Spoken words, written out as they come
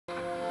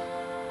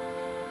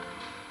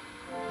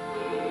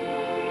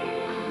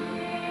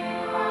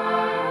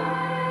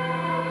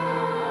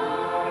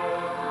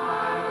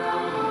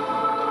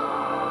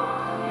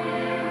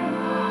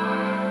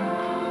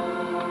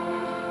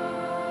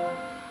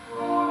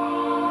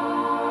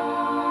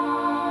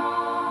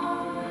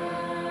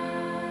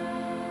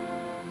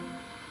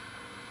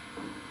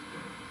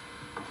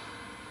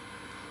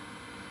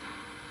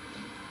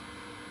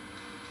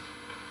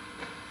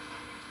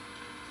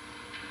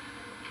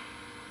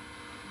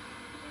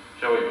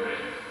Shall we pray?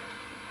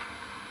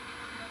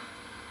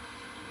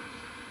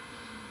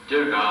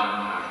 Dear God,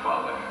 our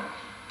Father,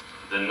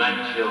 the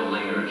night chill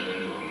lingers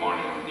into the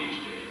morning of these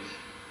days,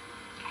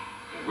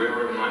 and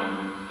we're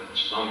reminded that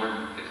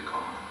summer is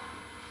gone.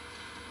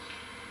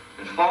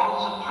 It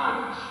falls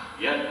upon us,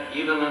 yet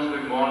even as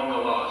we mourn the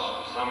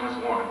loss of summer's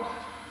warmth,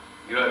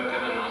 you have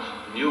given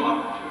us new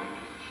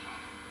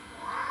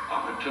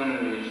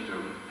opportunities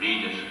to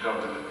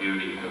rediscover the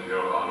beauty of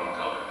your autumn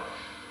colors,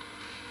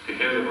 to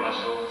hear the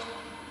rustle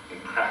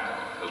and crackle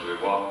as we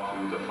walk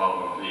through the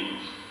fallen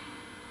leaves,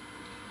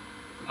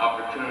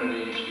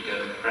 opportunities to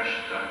get a fresh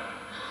start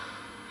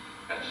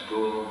at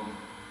school,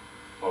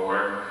 or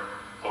work,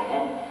 or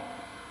home.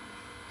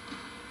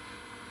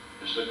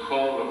 As the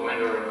cold of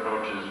winter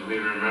approaches, we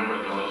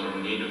remember those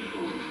in need of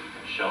food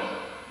and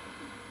shelter.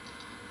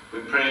 We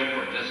pray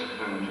for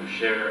discipline to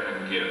share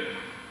and give,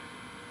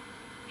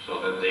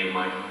 so that they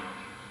might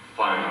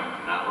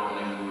find not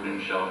only food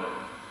and shelter,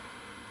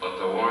 but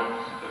the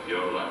warmth of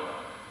your love.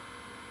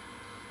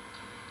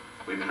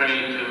 We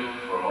pray, too,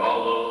 for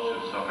all those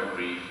who suffer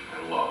grief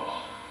and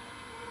loss.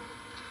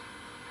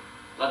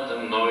 Let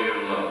them know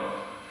your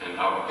love and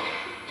ours.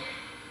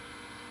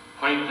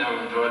 Point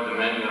them toward the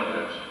many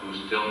others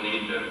who still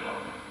need their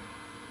love.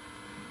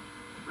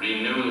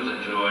 Renew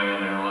the joy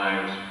in their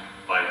lives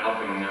by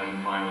helping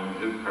them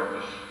find new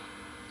purpose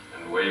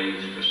and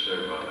ways to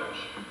serve others.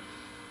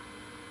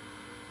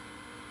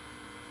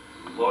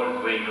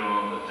 Lord, we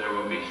know that there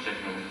will be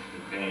sickness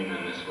and pain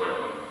in this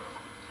world,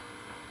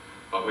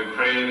 but we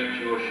pray that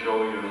you will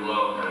show your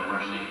love and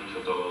mercy to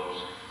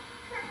those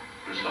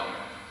who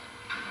suffer.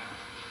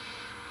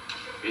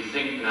 We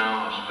think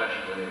now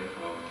especially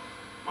of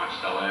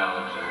Marcella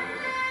Alexander,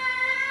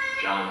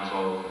 John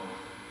Toll,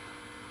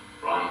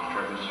 Ron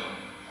Ferguson,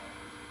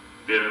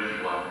 Vera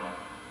Flood,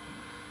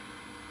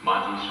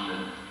 Monty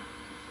Smith,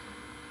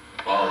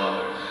 all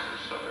others who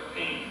suffer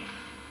pain.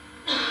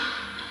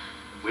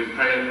 We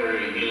pray for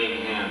your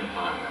healing hand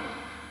upon them.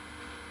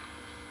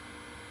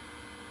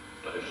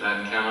 But if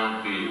that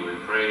cannot be, we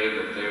pray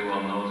that they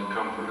will know the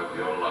comfort of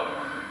your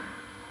love,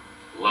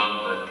 love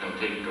that can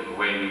take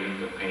away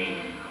the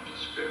pain of the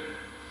Spirit.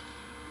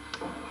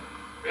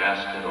 We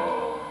ask it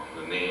all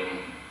in the name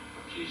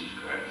of Jesus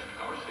Christ.